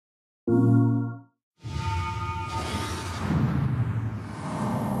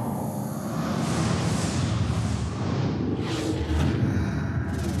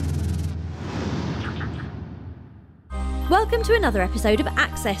Welcome to another episode of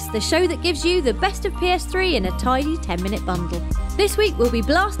Access, the show that gives you the best of PS3 in a tidy 10-minute bundle. This week we'll be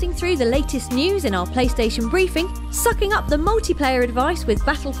blasting through the latest news in our PlayStation briefing, sucking up the multiplayer advice with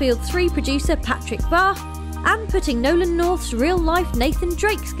Battlefield 3 producer Patrick Bach, and putting Nolan North's real-life Nathan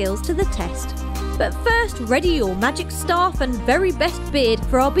Drake skills to the test. But first, ready your magic staff and very best beard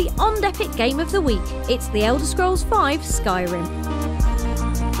for our beyond epic game of the week. It's The Elder Scrolls V Skyrim.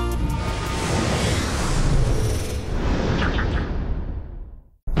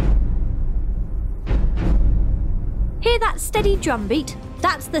 Hear that steady drumbeat?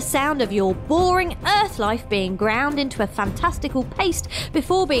 That's the sound of your boring earth life being ground into a fantastical paste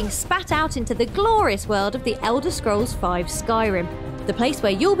before being spat out into the glorious world of The Elder Scrolls V Skyrim, the place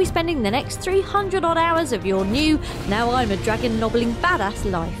where you'll be spending the next 300 odd hours of your new, now I'm a dragon nobbling badass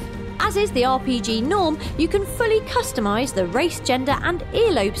life. As is the RPG norm, you can fully customise the race, gender and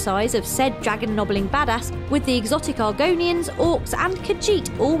earlobe size of said dragon nobbling badass, with the exotic Argonians, Orcs and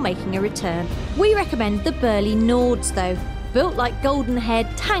Khajiit all making a return. We recommend the burly Nords though. Built like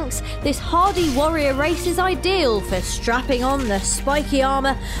golden-haired tanks, this hardy warrior race is ideal for strapping on the spiky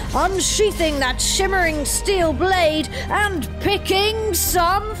armour, unsheathing that shimmering steel blade and picking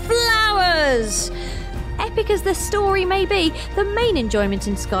some flowers! Epic as the story may be, the main enjoyment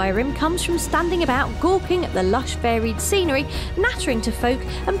in Skyrim comes from standing about gawking at the lush varied scenery, nattering to folk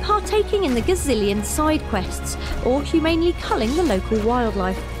and partaking in the gazillion side quests, or humanely culling the local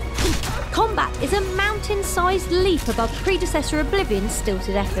wildlife. Combat is a mountain-sized leap above predecessor Oblivion's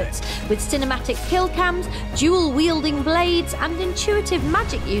stilted efforts, with cinematic kill cams, dual-wielding blades and intuitive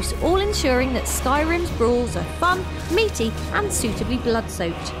magic use all ensuring that Skyrim's brawls are fun, meaty and suitably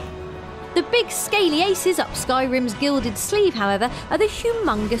blood-soaked. The big scaly aces up Skyrim's gilded sleeve, however, are the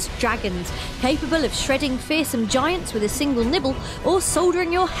humongous dragons, capable of shredding fearsome giants with a single nibble or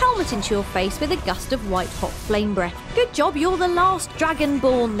soldering your helmet into your face with a gust of white-hot flame breath. Good job you're the last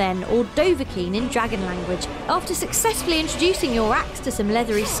dragonborn then, or Dovahkiin in dragon language. After successfully introducing your axe to some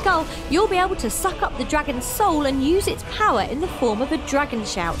leathery skull, you'll be able to suck up the dragon's soul and use its power in the form of a dragon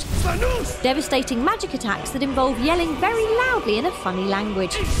shout. Devastating magic attacks that involve yelling very loudly in a funny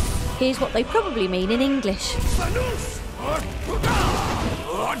language. Here's what they probably mean in English.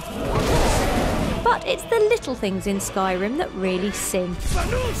 But it's the little things in Skyrim that really sing.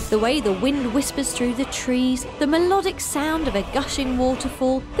 The way the wind whispers through the trees, the melodic sound of a gushing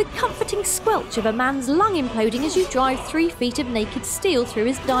waterfall, the comforting squelch of a man's lung imploding as you drive 3 feet of naked steel through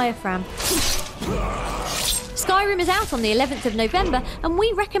his diaphragm. Skyrim is out on the 11th of November and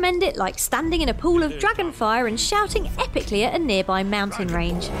we recommend it like standing in a pool of dragonfire and shouting epically at a nearby mountain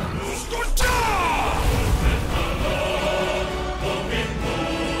range.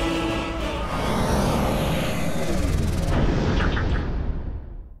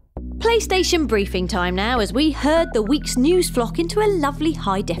 PlayStation briefing time now as we herd the week's news flock into a lovely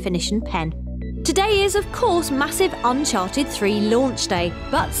high-definition pen. Today is, of course, massive Uncharted 3 launch day,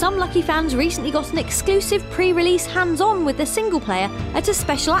 but some lucky fans recently got an exclusive pre-release hands-on with the single player at a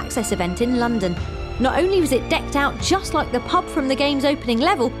special access event in London. Not only was it decked out just like the pub from the game's opening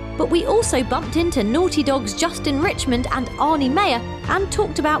level, but we also bumped into Naughty Dog's Justin Richmond and Arnie Meyer and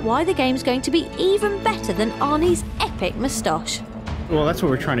talked about why the game's going to be even better than Arnie's epic moustache. Well, that's what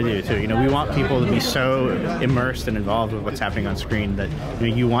we're trying to do too. We want people to be so immersed and involved with what's happening on screen that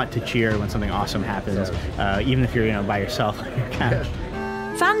you want to cheer when something awesome happens, even if you're by yourself on your couch.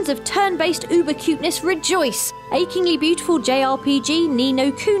 Fans of turn-based uber cuteness rejoice! Achingly beautiful JRPG Ni no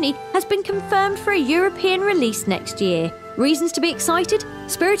Kuni has been confirmed for a European release next year. Reasons to be excited?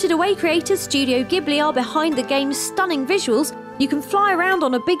 Spirited Away creators Studio Ghibli are behind the game's stunning visuals. You can fly around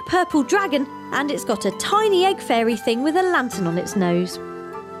on a big purple dragon, and it's got a tiny egg fairy thing with a lantern on its nose.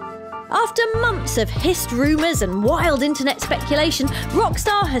 After months of hissed rumours and wild internet speculation,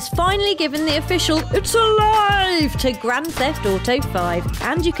 Rockstar has finally given the official "It's alive" to Grand Theft Auto 5,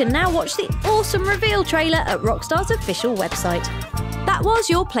 and you can now watch the awesome reveal trailer at Rockstar's official website. That was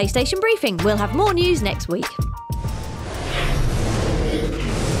your PlayStation briefing. We'll have more news next week.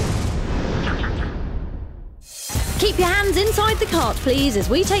 Keep your hands inside the cart, please, as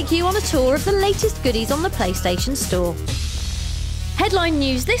we take you on a tour of the latest goodies on the PlayStation Store. Headline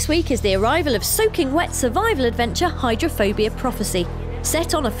news this week is the arrival of soaking wet survival adventure Hydrophobia Prophecy.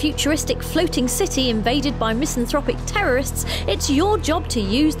 Set on a futuristic floating city invaded by misanthropic terrorists, it's your job to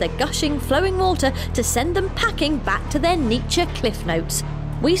use the gushing, flowing water to send them packing back to their Nietzsche cliff notes.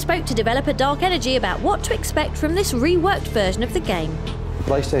 We spoke to developer Dark Energy about what to expect from this reworked version of the game. The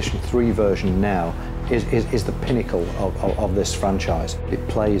PlayStation 3 version now is the pinnacle of this franchise. It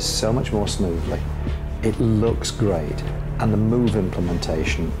plays so much more smoothly. It looks great. And the move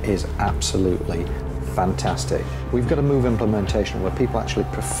implementation is absolutely fantastic. We've got a move implementation where people actually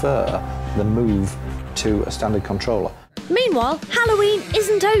prefer the move to a standard controller. Meanwhile, Halloween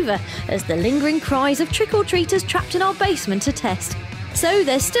isn't over, as the lingering cries of trick-or-treaters trapped in our basement attest. So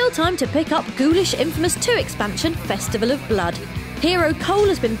there's still time to pick up Ghoulish Infamous 2 expansion, Festival of Blood. Hero Cole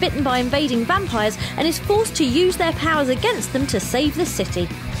has been bitten by invading vampires and is forced to use their powers against them to save the city.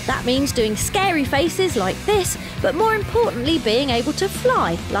 That means doing scary faces like this, but more importantly being able to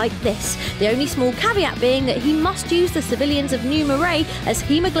fly like this. The only small caveat being that he must use the civilians of New Marais as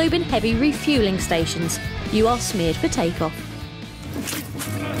hemoglobin-heavy refuelling stations. You are smeared for takeoff.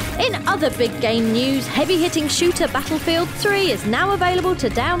 In other big game news, heavy-hitting shooter Battlefield 3 is now available to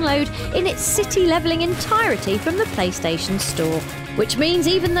download in its city-levelling entirety from the PlayStation Store. Which means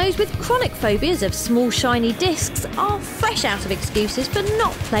even those with chronic phobias of small shiny discs are fresh out of excuses for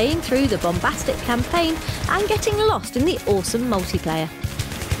not playing through the bombastic campaign and getting lost in the awesome multiplayer.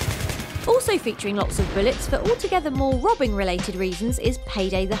 Also featuring lots of bullets for altogether more robbing-related reasons is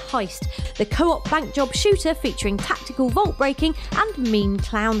Payday the Heist, the co-op bank job shooter featuring tactical vault breaking and mean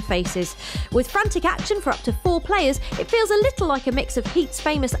clown faces. With frantic action for up to 4 players, it feels a little like a mix of Heat's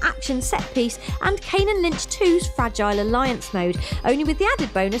famous action set piece and Kane and Lynch 2's Fragile Alliance mode, only with the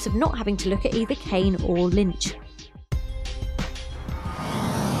added bonus of not having to look at either Kane or Lynch.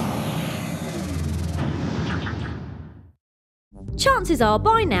 Chances are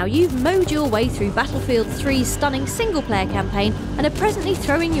by now you've mowed your way through Battlefield 3's stunning single-player campaign and are presently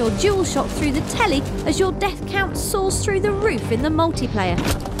throwing your dual shot through the telly as your death count soars through the roof in the multiplayer.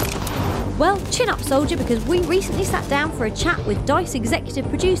 Well, chin up soldier, because we recently sat down for a chat with DICE executive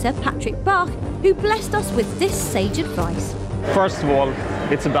producer Patrick Bach, who blessed us with this sage advice. First of all,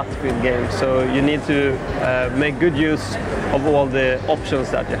 it's a Battlefield game, so you need to make good use of all the options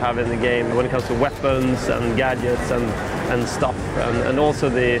that you have in the game when it comes to weapons and gadgets and stuff, and also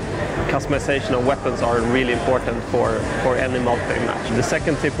the customization of weapons are really important for any multiplayer match. The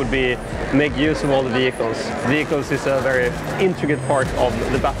second tip would be make use of all the vehicles. Vehicles is a very intricate part of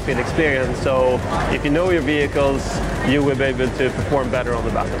the Battlefield experience, so if you know your vehicles, you will be able to perform better on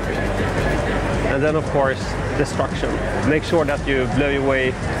the battlefield. And then, of course, destruction. Make sure that you blow your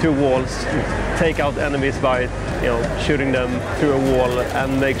way through walls, take out enemies by shooting them through a wall,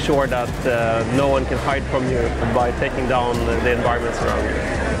 and make sure that no one can hide from you by taking down the environments around you.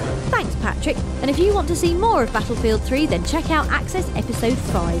 Thanks, Patrick. And if you want to see more of Battlefield 3, then check out Access Episode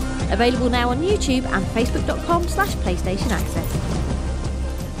 5. Available now on YouTube and facebook.com/PlayStation Access.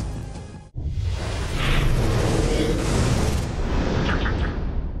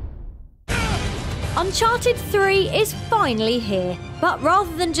 Uncharted 3 is finally here, but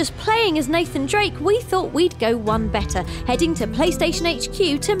rather than just playing as Nathan Drake, we thought we'd go one better, heading to PlayStation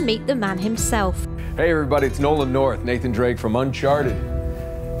HQ to meet the man himself. Hey everybody, it's Nolan North, Nathan Drake from Uncharted,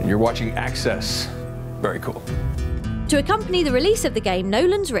 and you're watching Access. Very cool. To accompany the release of the game,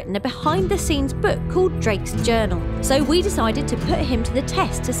 Nolan's written a behind-the-scenes book called Drake's Journal, so we decided to put him to the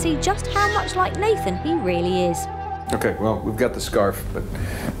test to see just how much like Nathan he really is. Okay, well, we've got the scarf, but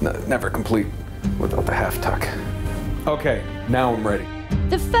never complete without the half tuck. Okay, now I'm ready.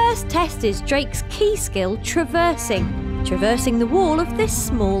 The first test is Drake's key skill, traversing the wall of this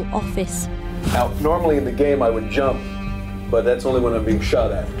small office. Now, normally in the game I would jump, but that's only when I'm being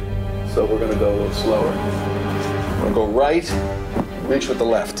shot at. So we're gonna go a little slower. I'm gonna go right, reach with the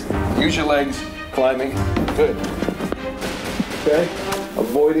left. Use your legs, climbing, good. Okay,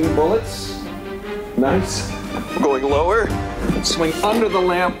 avoiding bullets, nice. Going lower, swing under the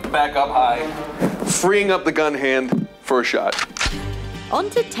lamp, back up high, freeing up the gun hand for a shot. On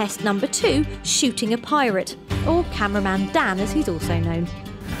to test number 2, shooting a pirate, or cameraman Dan as he's also known.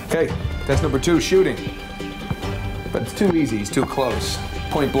 Okay, test number 2, shooting. But it's too easy, he's too close.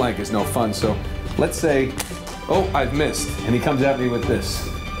 Point blank is no fun, so let's say, oh, I've missed, and he comes at me with this.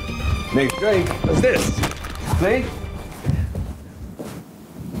 Nate Drake does this. See?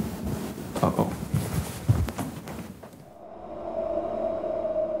 Uh-oh.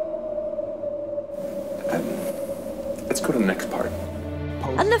 Let's go to the next part.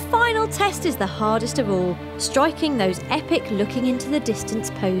 And the final test is the hardest of all, striking those epic looking into the distance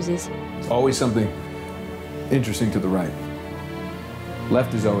poses. Always something interesting to the right.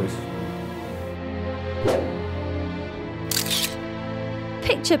 Left is always.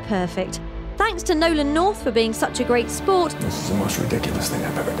 Picture perfect. Thanks to Nolan North for being such a great sport. This is the most ridiculous thing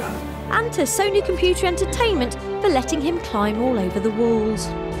I've ever done. And to Sony Computer Entertainment for letting him climb all over the walls.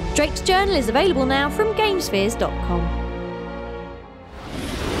 Drake's Journal is available now from Gamespheres.com.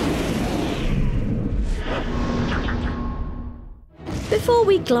 Before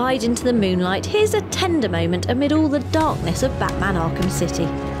we glide into the moonlight, here's a tender moment amid all the darkness of Batman Arkham City.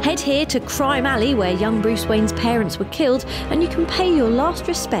 Head here to Crime Alley, where young Bruce Wayne's parents were killed, and you can pay your last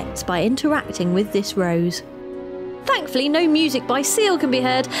respects by interacting with this rose. Thankfully, no music by Seal can be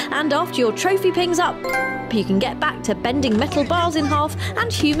heard, and after your trophy pings up, you can get back to bending metal bars in half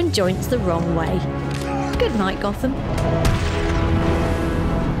and human joints the wrong way. Good night, Gotham.